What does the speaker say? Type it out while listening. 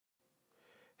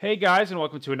Hey guys, and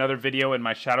welcome to another video in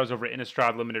my Shadows over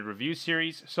Innistrad limited review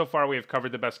series. So far we have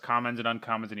covered the best commons and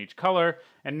uncommons in each color,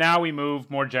 and now we move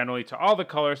more generally to all the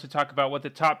colors to talk about what the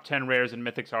top 10 rares and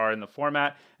mythics are in the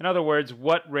format. In other words,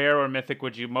 what rare or mythic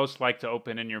would you most like to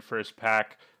open in your first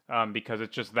pack, because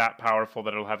it's just that powerful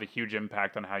that it'll have a huge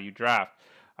impact on how you draft.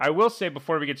 I will say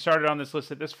before we get started on this list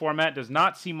that this format does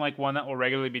not seem like one that will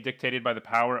regularly be dictated by the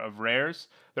power of rares.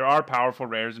 There are powerful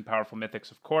rares and powerful mythics,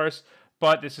 of course,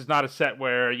 but this is not a set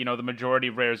where, the majority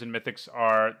of rares and mythics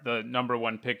are the number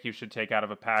one pick you should take out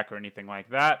of a pack or anything like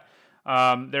that.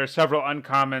 There are several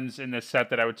uncommons in this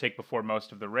set that I would take before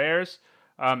most of the rares,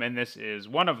 and this is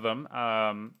one of them.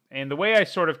 And the way I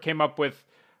sort of came up with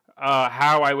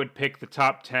how I would pick the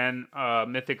top 10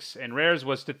 mythics and rares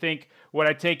was to think, would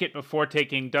I take it before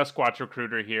taking Duskwatch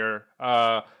Recruiter here,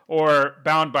 or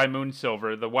Bound by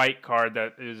Moonsilver, the white card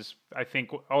that is, I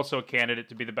think, also a candidate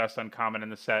to be the best uncommon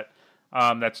in the set.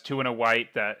 That's 2 and a white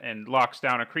and locks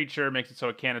down a creature, makes it so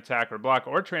it can't attack or block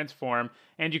or transform,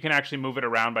 and you can actually move it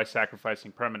around by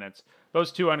sacrificing permanents.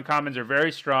 Those 2 uncommons are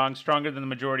very strong, stronger than the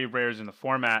majority of rares in the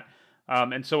format.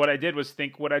 And so what I did was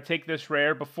think, would I take this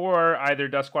rare before either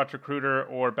Duskwatch Recruiter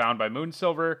or Bound by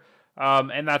Moonsilver?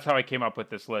 And that's how I came up with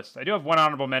this list. I do have one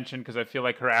honorable mention because I feel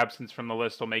like her absence from the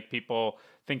list will make people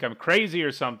think I'm crazy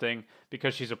or something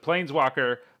because she's a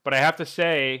Planeswalker, but I have to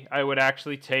say I would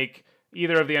actually take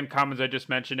either of the uncommons I just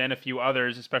mentioned and a few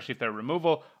others, especially if they're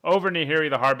removal, over Nahiri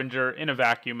the Harbinger in a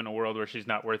vacuum in a world where she's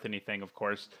not worth anything, of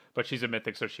course, but she's a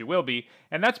mythic, so she will be.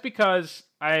 And that's because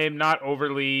I'm not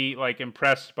overly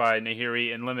impressed by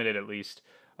Nahiri in limited, at least.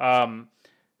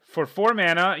 For 4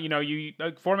 mana,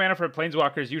 4 mana for a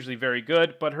Planeswalker is usually very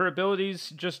good, but her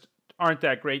abilities just aren't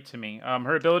that great to me.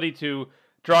 Her ability to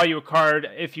draw you a card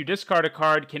if you discard a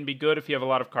card can be good if you have a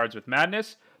lot of cards with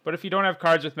Madness, but if you don't have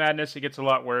cards with Madness, it gets a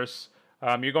lot worse.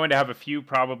 You're going to have a few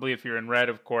probably if you're in red,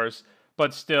 of course,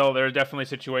 but still, there are definitely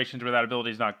situations where that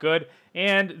ability is not good.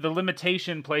 And the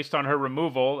limitation placed on her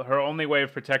removal, her only way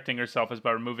of protecting herself is by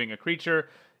removing a creature,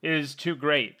 is too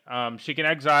great. She can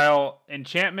exile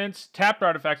enchantments, tapped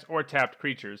artifacts, or tapped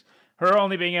creatures. Her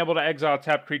only being able to exile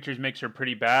tapped creatures makes her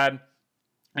pretty bad.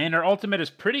 And her ultimate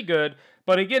is pretty good,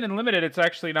 but again, in limited, it's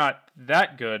actually not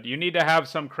that good. You need to have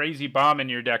some crazy bomb in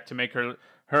your deck to make her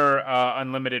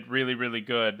unlimited really, really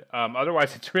good.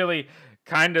 Otherwise, it's really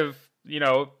kind of,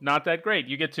 not that great.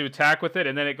 You get to attack with it,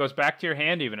 and then it goes back to your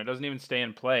hand even. It doesn't even stay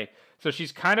in play. So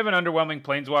she's kind of an underwhelming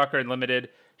Planeswalker in limited.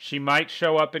 She might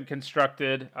show up in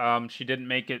Constructed. She didn't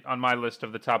make it on my list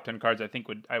of the top 10 cards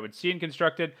I would see in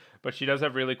Constructed, but she does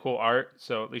have really cool art,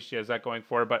 so at least she has that going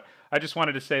for her. But I just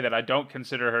wanted to say that I don't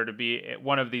consider her to be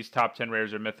one of these top 10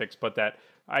 rares or mythics, but that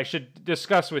I should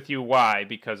discuss with you why,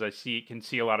 because I can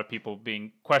see a lot of people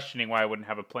questioning why I wouldn't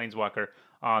have a Planeswalker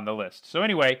on the list. So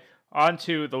anyway, on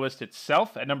to the list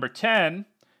itself. At number 10,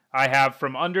 I have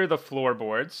From Under the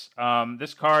Floorboards.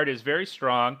 This card is very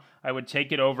strong. I would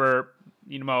take it over,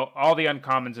 all the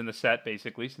uncommons in the set,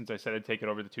 basically, since I said I'd take it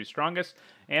over the 2 strongest,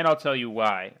 and I'll tell you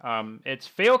why. Its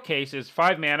fail case is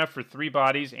 5 mana for 3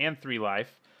 bodies and 3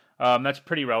 life. That's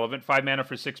pretty relevant. 5 mana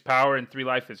for 6 power and 3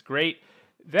 life is great.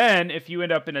 Then, if you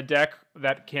end up in a deck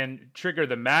that can trigger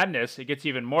the Madness, it gets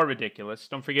even more ridiculous.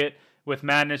 Don't forget, with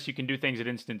Madness, you can do things at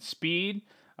instant speed.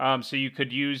 So you could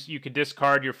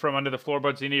discard your From Under the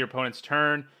Floorboards into your opponent's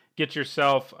turn, get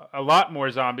yourself a lot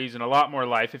more zombies and a lot more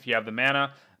life if you have the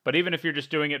mana. But even if you're just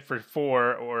doing it for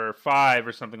 4 or 5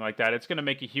 or something like that, it's going to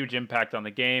make a huge impact on the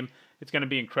game. It's going to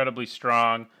be incredibly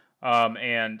strong,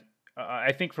 and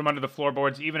I think From Under the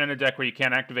Floorboards, even in a deck where you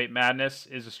can't activate Madness,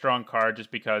 is a strong card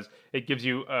just because it gives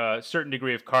you a certain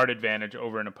degree of card advantage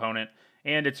over an opponent.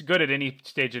 And it's good at any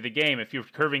stage of the game. If you're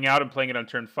curving out and playing it on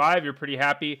turn 5, you're pretty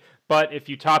happy. But if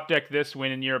you top deck this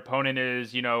when your opponent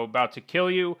is, about to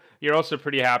kill you, you're also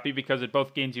pretty happy because it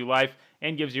both gains you life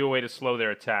and gives you a way to slow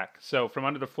their attack. So From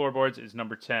Under the Floorboards is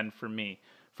number 10 for me.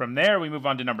 From there, we move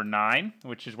on to number 9,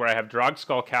 which is where I have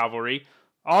Drogskull Cavalry.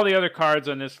 All the other cards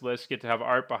on this list get to have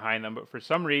art behind them, but for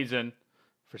some reason,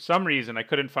 I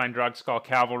couldn't find Drogskull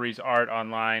Cavalry's art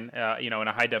online, in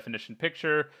a high-definition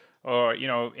picture or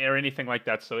anything like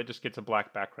that, so it just gets a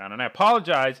black background. And I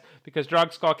apologize, because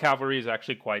Drogskull Cavalry is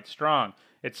actually quite strong.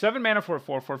 It's 7 mana for a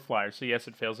 4/4 flyer, so yes,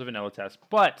 it fails the vanilla test,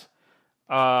 but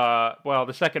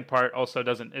the second part also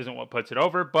isn't what puts it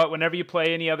over, but whenever you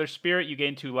play any other spirit, you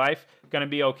gain 2 life. Going to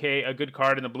be okay, a good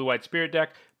card in the blue-white spirit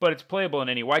deck, but it's playable in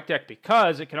any white deck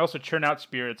because it can also churn out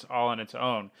spirits all on its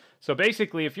own. So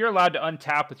basically, if you're allowed to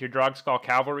untap with your Drogskull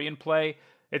Cavalry in play,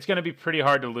 it's going to be pretty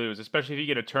hard to lose, especially if you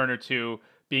get a turn or 2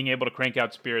 being able to crank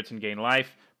out spirits and gain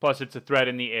life. plus it's a threat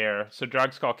in the air. So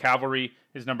Drogskol Cavalry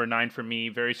is number 9 for me.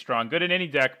 Very strong. Good in any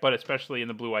deck, but especially in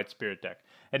the Blue-White Spirit deck.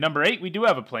 At number 8, we do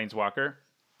have a Planeswalker,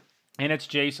 and it's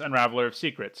Jace, Unraveler of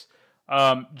Secrets.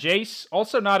 Jace,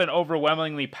 also not an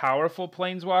overwhelmingly powerful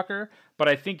Planeswalker, but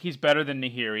I think he's better than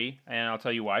Nahiri, and I'll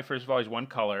tell you why. First of all, he's one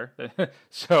color,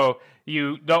 so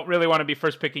you don't really want to be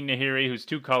first picking Nahiri, who's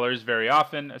 2 colors very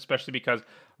often, especially because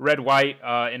red-white,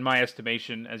 in my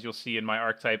estimation, as you'll see in my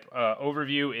archetype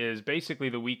overview, is basically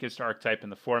the weakest archetype in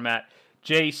the format.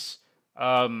 Jace,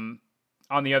 on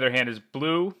the other hand, is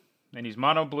blue, and he's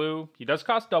mono blue. He does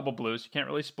cost double blue, so you can't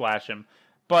really splash him.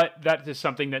 But that is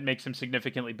something that makes him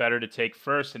significantly better to take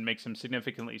first and makes him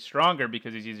significantly stronger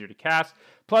because he's easier to cast.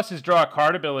 Plus, his draw a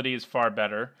card ability is far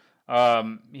better.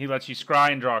 He lets you scry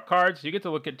and draw cards. You get to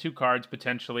look at 2 cards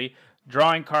potentially.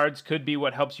 Drawing cards could be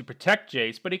what helps you protect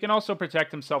Jace, but he can also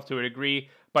protect himself to a degree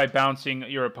by bouncing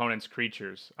your opponent's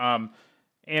creatures.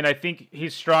 And I think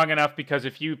he's strong enough because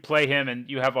if you play him and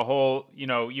you have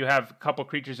you have a couple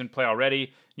creatures in play already,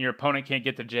 and your opponent can't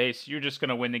get the Jace, you're just going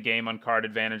to win the game on card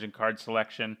advantage and card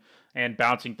selection and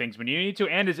bouncing things when you need to.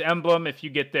 And his emblem, if you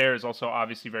get there, is also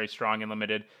obviously very strong and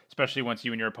limited, especially once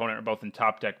you and your opponent are both in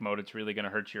top deck mode. It's really going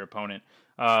to hurt your opponent.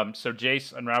 So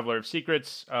Jace, Unraveler of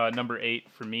Secrets, number 8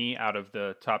 for me out of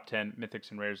the top 10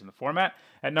 Mythics and Rares in the format.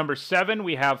 At number 7,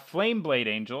 we have Flameblade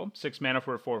Angel, 6 mana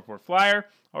for a 4/4 flyer.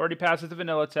 Already passes the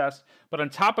vanilla test, but on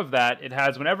top of that, it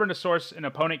has whenever a source an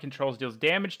opponent controls deals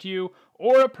damage to you,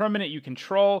 or a permanent you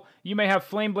control, you may have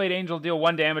Flameblade Angel deal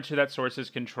 1 damage to that source's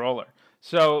controller.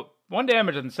 So 1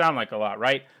 damage doesn't sound like a lot,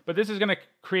 right? But this is going to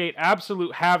create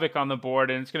absolute havoc on the board,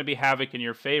 and it's going to be havoc in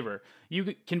your favor.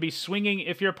 You can be swinging,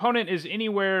 if your opponent is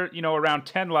anywhere, around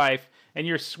 10 life, and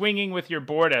you're swinging with your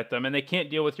board at them, and they can't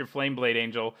deal with your Flameblade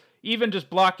Angel, even just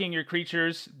blocking your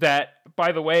creatures that,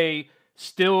 by the way,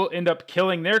 still end up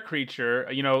killing their creature,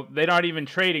 they're not even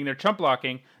trading, they're chump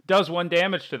blocking, does 1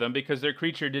 damage to them because their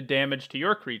creature did damage to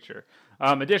your creature.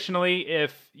 Additionally,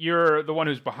 if you're the one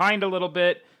who's behind a little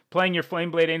bit, playing your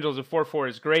Flameblade Angels of 4/4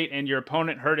 is great, and your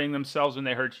opponent hurting themselves when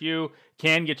they hurt you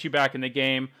can get you back in the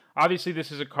game. Obviously,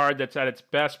 this is a card that's at its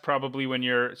best probably when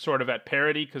you're sort of at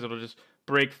parity, because it'll just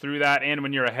break through that, and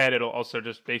when you're ahead, it'll also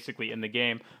just basically end the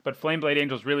game. But Flameblade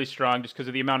Angel is really strong just because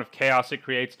of the amount of chaos it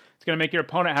creates. It's going to make your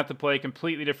opponent have to play a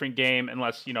completely different game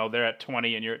unless, they're at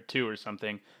 20 and you're at 2 or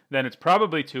something. Then it's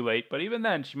probably too late, but even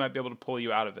then, she might be able to pull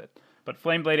you out of it. But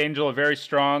Flameblade Angel, a very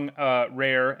strong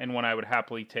rare, and one I would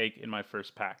happily take in my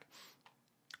first pack.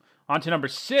 On to number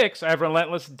 6, I have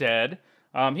Relentless Dead.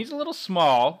 He's a little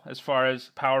small as far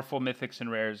as powerful mythics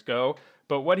and rares go,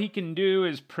 but what he can do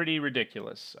is pretty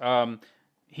ridiculous.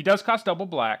 He does cost double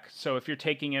black, so if you're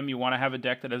taking him, you want to have a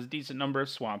deck that has a decent number of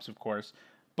swamps, of course.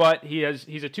 But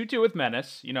he's a 2/2 with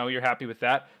Menace. You're happy with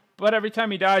that. But every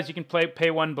time he dies, you can pay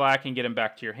 1 black and get him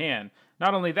back to your hand.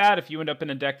 Not only that, if you end up in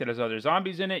a deck that has other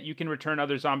zombies in it, you can return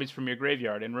other zombies from your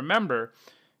graveyard. And remember,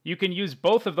 you can use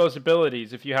both of those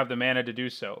abilities if you have the mana to do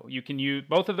so. You can use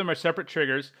both of them are separate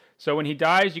triggers. So when he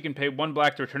dies, you can pay 1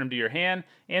 black to return him to your hand,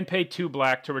 and pay 2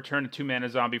 black to return a 2-mana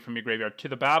zombie from your graveyard to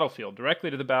the battlefield, directly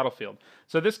to the battlefield.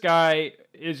 So this guy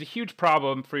is a huge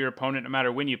problem for your opponent no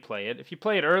matter when you play it. If you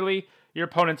play it early, your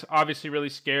opponent's obviously really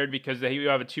scared because you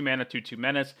have a 2-mana 2/2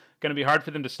 menace. Going to be hard for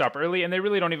them to stop early, and they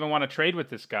really don't even want to trade with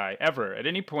this guy ever at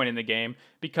any point in the game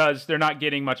because they're not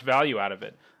getting much value out of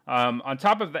it. On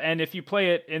top of and if you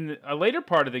play it in a later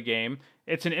part of the game,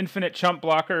 it's an infinite chump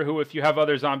blocker who, if you have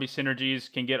other zombie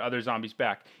synergies, can get other zombies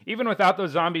back. Even without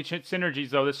those zombie synergies,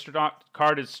 though, this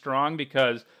card is strong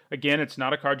because, again, it's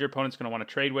not a card your opponent's going to want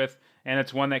to trade with, and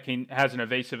it's one that has an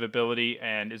evasive ability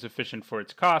and is efficient for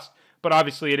its cost. But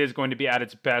obviously, it is going to be at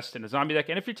its best in a zombie deck.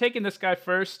 And if you're taking this guy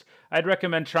first, I'd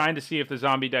recommend trying to see if the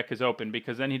zombie deck is open,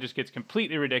 because then he just gets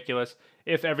completely ridiculous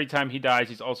if every time he dies,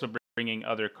 he's also bringing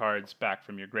other cards back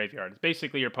from your graveyard. It's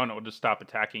basically, your opponent will just stop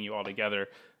attacking you altogether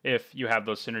if you have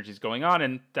those synergies going on,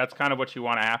 and that's kind of what you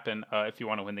want to happen if you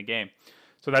want to win the game.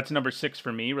 So that's number 6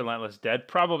 for me, Relentless Dead.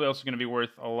 Probably also going to be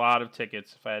worth a lot of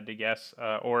tickets, if I had to guess,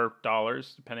 or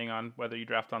dollars, depending on whether you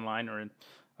draft online or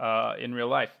in real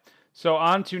life. So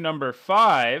on to number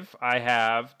 5, I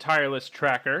have Tireless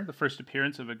Tracker, the first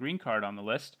appearance of a green card on the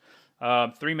list.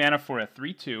 3 mana for a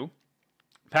 3/2.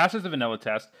 Passes the vanilla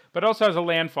test, but also has a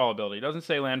landfall ability. It doesn't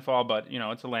say landfall, but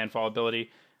it's a landfall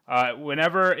ability.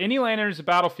 Whenever any land enters the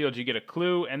battlefield, you get a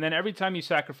clue, and then every time you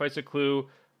sacrifice a clue,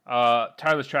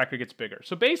 Tireless Tracker gets bigger.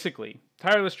 So basically,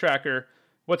 Tireless Tracker,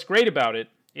 what's great about it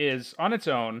is, on its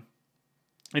own,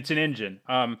 it's an engine.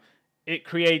 it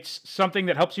creates something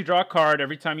that helps you draw a card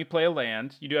every time you play a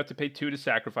land. You do have to pay 2 to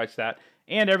sacrifice that.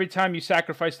 And every time you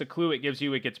sacrifice the clue it gives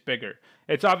you, it gets bigger.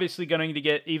 It's obviously going to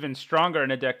get even stronger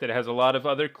in a deck that has a lot of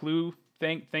other clue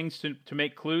things to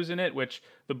make clues in it, which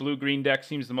the blue-green deck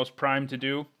seems the most primed to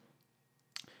do.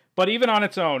 But even on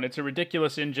its own, it's a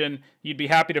ridiculous engine. You'd be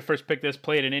happy to first pick this,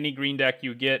 play it in any green deck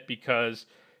you get, because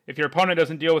if your opponent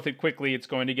doesn't deal with it quickly, it's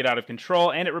going to get out of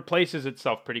control, and it replaces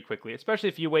itself pretty quickly, especially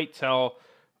if you wait till,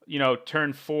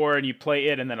 turn 4 and you play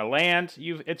it and then a land.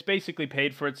 It's basically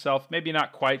paid for itself. Maybe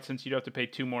not quite, since you do have to pay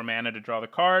 2 more mana to draw the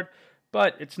card,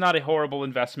 but it's not a horrible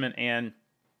investment, and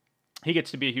he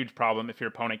gets to be a huge problem if your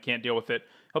opponent can't deal with it.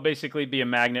 He'll basically be a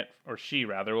magnet, or she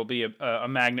rather, will be a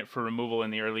magnet for removal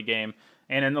in the early game,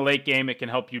 and in the late game it can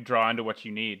help you draw into what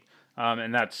you need.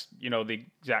 And that's, the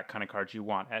exact kind of cards you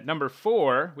want. At number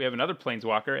 4, we have another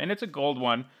Planeswalker, and it's a gold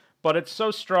one, but it's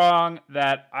so strong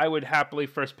that I would happily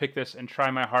first pick this and try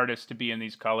my hardest to be in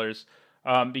these colors,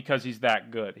 because he's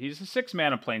that good. He's a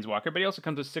 6-mana Planeswalker, but he also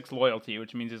comes with 6 loyalty,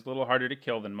 which means he's a little harder to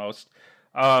kill than most.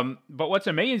 But what's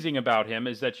amazing about him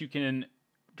is that you can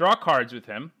draw cards with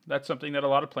him. That's something that a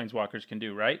lot of Planeswalkers can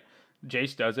do, right?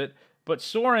 Jace does it. But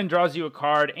Sorin draws you a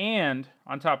card, and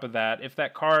on top of that, if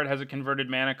that card has a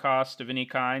converted mana cost of any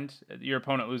kind, your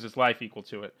opponent loses life equal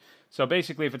to it. So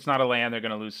basically, if it's not a land, they're going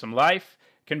to lose some life.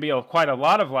 It can be quite a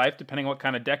lot of life, depending on what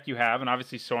kind of deck you have, and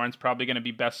obviously Sorin's probably going to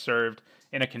be best served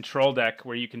in a control deck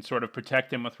where you can sort of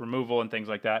protect him with removal and things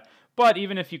like that. But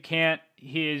even if you can't,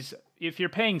 if you're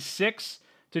paying 6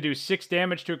 to do 6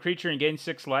 damage to a creature and gain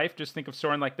 6 life, just think of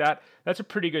Sorin like that. That's a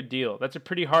pretty good deal. That's a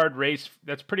pretty hard race.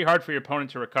 That's pretty hard for your opponent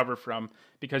to recover from,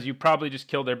 because you probably just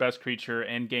killed their best creature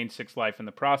and gained 6 life in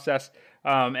the process.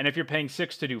 And if you're paying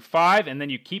 6 to do 5 and then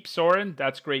you keep Sorin,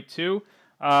 that's great too.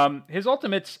 His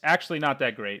ultimate's actually not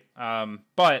that great,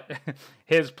 but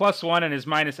his +1 and his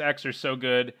 -X are so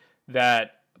good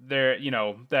that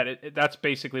that's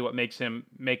basically what makes him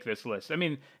make this list. I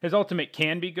mean, his ultimate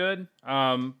can be good,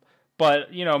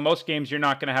 but, most games you're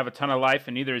not going to have a ton of life,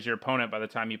 and neither is your opponent by the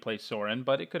time you play Sorin,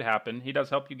 but it could happen. He does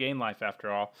help you gain life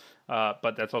after all,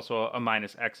 but that's also a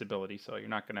 -X ability, so you're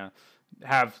not going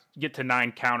to get to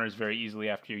 9 counters very easily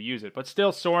after you use it. But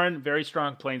still, Sorin, very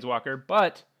strong Planeswalker,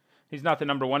 but he's not the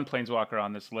number 1 Planeswalker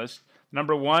on this list.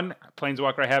 Number 1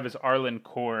 Planeswalker I have is Arlen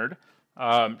Cord.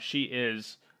 She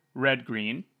is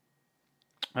red-green.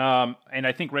 And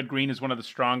I think red-green is one of the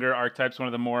stronger archetypes, one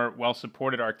of the more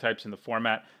well-supported archetypes in the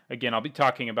format. Again, I'll be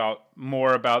talking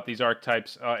more about these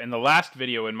archetypes in the last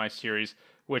video in my series,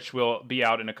 which will be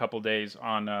out in a couple days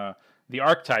on the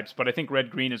archetypes. But I think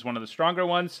red-green is one of the stronger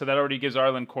ones, so that already gives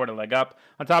Arlen Cord a leg up.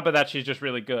 On top of that, she's just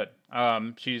really good.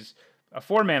 She's a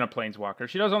 4-mana Planeswalker.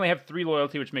 She does only have 3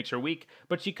 loyalty, which makes her weak,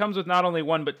 but she comes with not only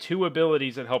 1, but 2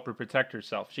 abilities that help her protect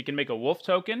herself. She can make a wolf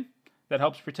token that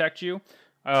helps protect you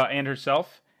and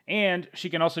herself, and she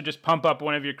can also just pump up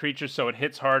one of your creatures so it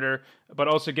hits harder, but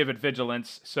also give it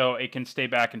vigilance so it can stay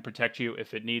back and protect you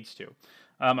if it needs to.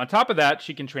 On top of that,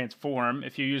 she can transform.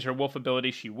 If you use her wolf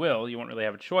ability, she will. You won't really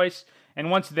have a choice.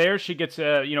 And once there, she gets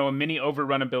a mini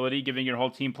overrun ability, giving your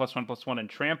whole team +1/+1 and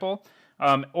trample.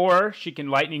 Or she can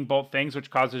lightning bolt things, which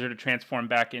causes her to transform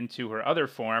back into her other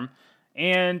form.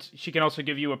 And she can also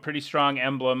give you a pretty strong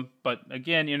emblem, but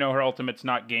again, her ultimate's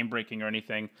not game-breaking or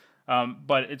anything.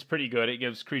 But it's pretty good. It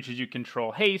gives creatures you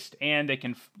control haste, and they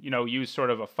can, use sort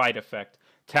of a fight effect.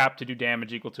 Tap to do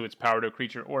damage equal to its power to a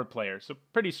creature or player. So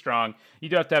pretty strong. You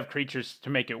do have to have creatures to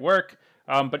make it work,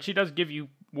 but she does give you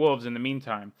wolves in the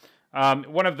meantime.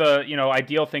 One of the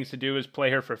ideal things to do is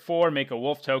play her for 4, make a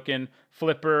wolf token,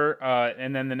 flip her,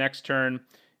 and then the next turn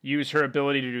use her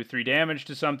ability to do 3 damage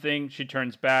to something. She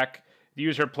turns back,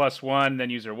 use her +1, then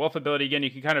use her wolf ability again. You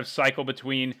can kind of cycle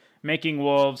between making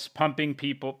wolves, pumping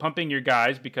your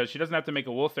guys, because she doesn't have to make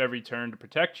a wolf every turn to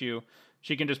protect you.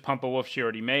 She can just pump a wolf she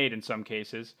already made in some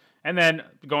cases, and then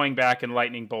going back and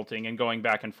lightning bolting and going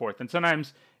back and forth. And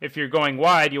sometimes if you're going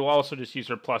wide, you'll also just use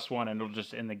her +1 and it'll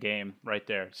just end the game right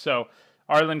there. So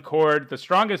Arlen Cord, the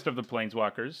strongest of the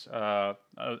Planeswalkers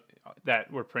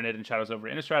that were printed in Shadows over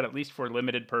Innistrad, at least for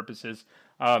limited purposes,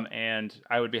 and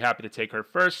I would be happy to take her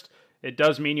first. It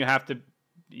does mean you have to,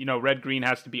 red-green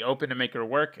has to be open to make her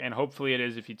work, and hopefully it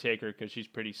is if you take her, because she's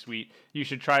pretty sweet. You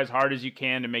should try as hard as you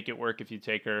can to make it work if you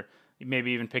take her,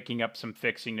 maybe even picking up some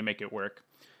fixing to make it work.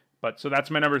 But so that's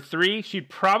my number 3. She'd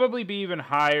probably be even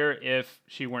higher if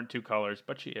she weren't 2 colors,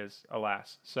 but she is,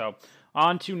 alas. So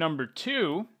on to number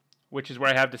 2, which is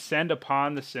where I have Descend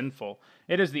Upon the Sinful.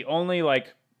 It is the only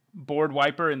board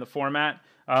wiper in the format,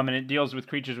 and it deals with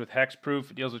creatures with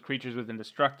hexproof. It deals with creatures with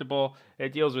indestructible.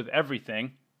 It deals with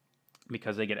everything.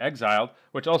 because they get exiled,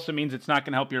 which also means it's not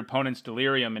going to help your opponent's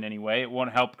delirium in any way. It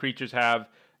won't help creatures have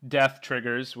death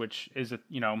triggers, which is,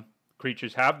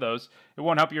 creatures have those. It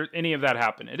won't help any of that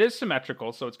happen. It is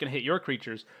symmetrical, so it's going to hit your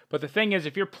creatures. But the thing is,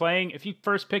 if you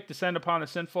first pick Descend Upon the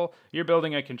Sinful, you're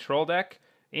building a control deck.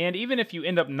 And even if you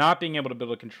end up not being able to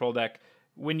build a control deck,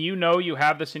 when you know you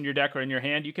have this in your deck or in your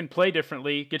hand, you can play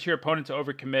differently, get your opponent to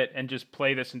overcommit, and just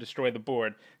play this and destroy the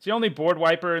board. It's the only board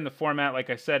wiper in the format, like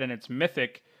I said, and it's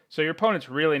Mythic, so your opponent's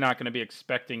really not going to be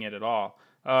expecting it at all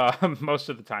most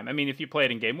of the time. I mean, if you play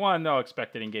it in Game 1, they'll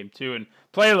expect it in Game 2 and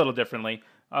play a little differently.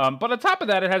 But on top of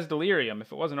that, it has Delirium.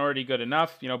 If it wasn't already good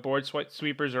enough, board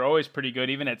sweepers are always pretty good,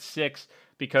 even at 6,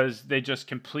 because they just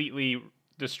completely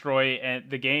destroy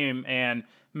the game and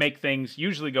make things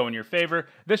usually go in your favor.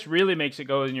 This really make sure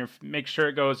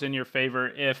it goes in your favor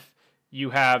if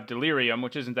you have Delirium,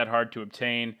 which isn't that hard to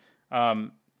obtain.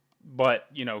 But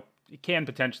it can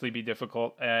potentially be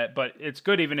difficult. But it's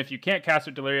good even if you can't cast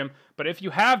with Delirium. But if you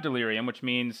have Delirium, which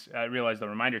means I realize the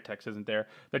reminder text isn't there,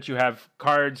 that you have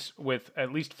cards with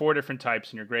at least 4 different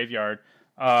types in your graveyard.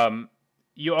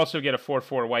 You also get a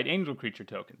 4/4 white angel creature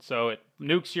token. So it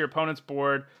nukes your opponent's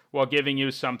board while giving you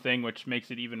something, which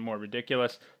makes it even more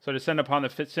ridiculous. So Descend Upon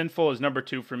the Sinful is number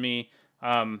 2 for me.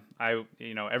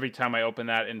 Every time I open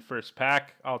that in first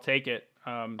pack, I'll take it.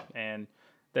 And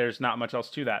there's not much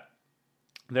else to that.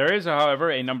 There is,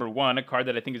 however, a number 1, a card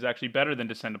that I think is actually better than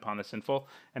Descend Upon the Sinful,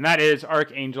 and that is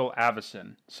Archangel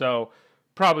Avacyn. So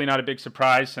probably not a big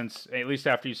surprise, since at least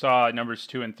after you saw numbers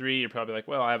 2 and 3, you're probably like,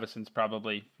 well, Avacyn's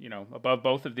probably, above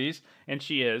both of these. And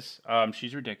she is.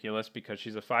 She's ridiculous because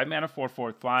she's a 5-mana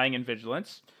 4/4 flying and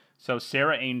vigilance. So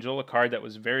Sarah Angel, a card that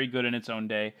was very good in its own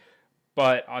day.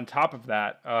 But on top of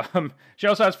that, she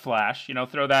also has Flash.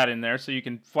 Throw that in there so you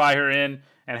can fly her in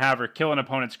and have her kill an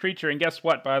opponent's creature. And guess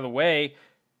what, by the way,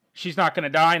 she's not going to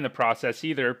die in the process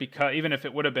either, because even if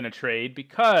it would have been a trade,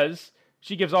 because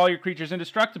she gives all your creatures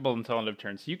indestructible until end of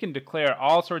turn. So you can declare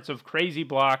all sorts of crazy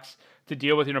blocks to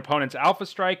deal with your opponent's Alpha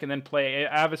Strike and then play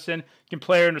Avacyn. You can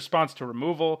play her in response to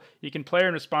removal. You can play her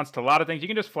in response to a lot of things. You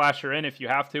can just flash her in if you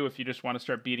have to, if you just want to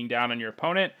start beating down on your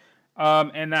opponent.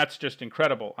 And that's just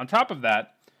incredible. On top of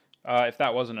that, if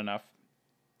that wasn't enough,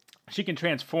 she can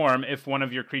transform if one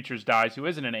of your creatures dies who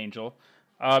isn't an angel.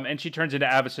 And she turns into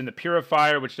Avacyn the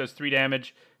Purifier, which does 3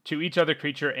 damage to each other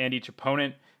creature and each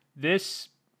opponent.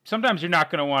 Sometimes you're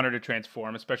not going to want her to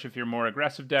transform, especially if you're a more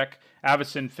aggressive deck.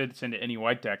 Avacyn fits into any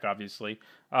white deck, obviously,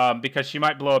 because she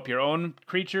might blow up your own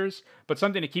creatures. But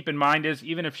something to keep in mind is,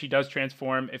 even if she does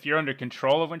transform, if you're under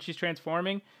control of when she's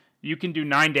transforming, you can do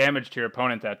 9 damage to your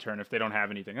opponent that turn if they don't have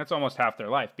anything. That's almost half their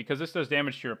life, because this does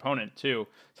damage to your opponent, too.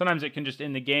 Sometimes it can just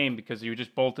end the game because you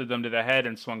just bolted them to the head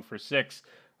and swung for 6.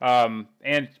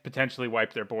 And potentially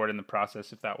wipe their board in the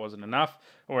process if that wasn't enough,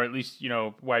 or at least,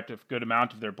 wiped a good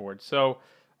amount of their board. So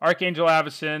Archangel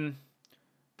Avacyn,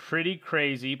 pretty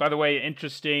crazy. By the way,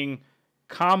 interesting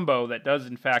combo that does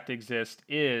in fact exist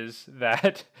is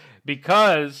that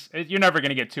because you're never going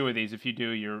to get 2 of these. If you do,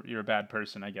 you're a bad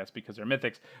person, I guess, because they're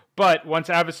mythics. But once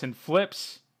Avacyn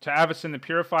flips to Avacyn the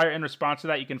Purifier, in response to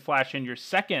that, you can flash in your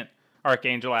second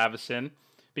Archangel Avacyn,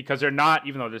 because they're not,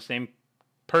 even though they're the same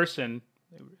person,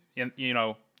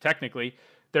 technically,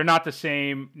 they're not the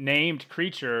same named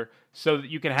creature, so that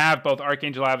you can have both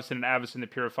Archangel Avacyn and Avacyn the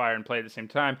Purifier and play at the same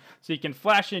time. So you can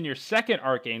flash in your second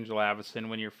Archangel Avacyn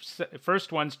when your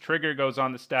first one's trigger goes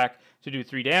on the stack to do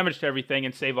 3 damage to everything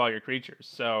and save all your creatures.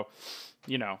 So,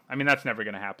 that's never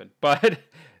going to happen. But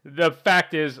the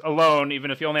fact is, alone, even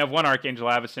if you only have 1 Archangel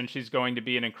Avacyn, she's going to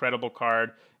be an incredible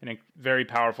card, and a very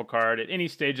powerful card. At any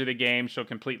stage of the game, she'll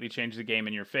completely change the game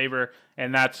in your favor,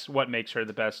 and that's what makes her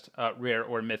the best rare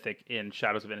or mythic in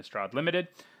Shadows of Innistrad Limited.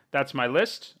 That's my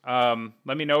list.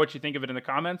 Let me know what you think of it in the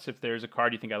comments. If there's a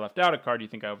card you think I left out, a card you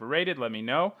think I overrated, let me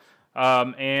know.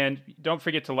 And don't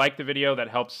forget to like the video. That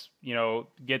helps,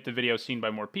 get the video seen by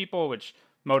more people, which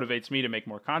motivates me to make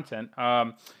more content.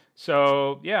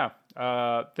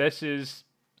 This is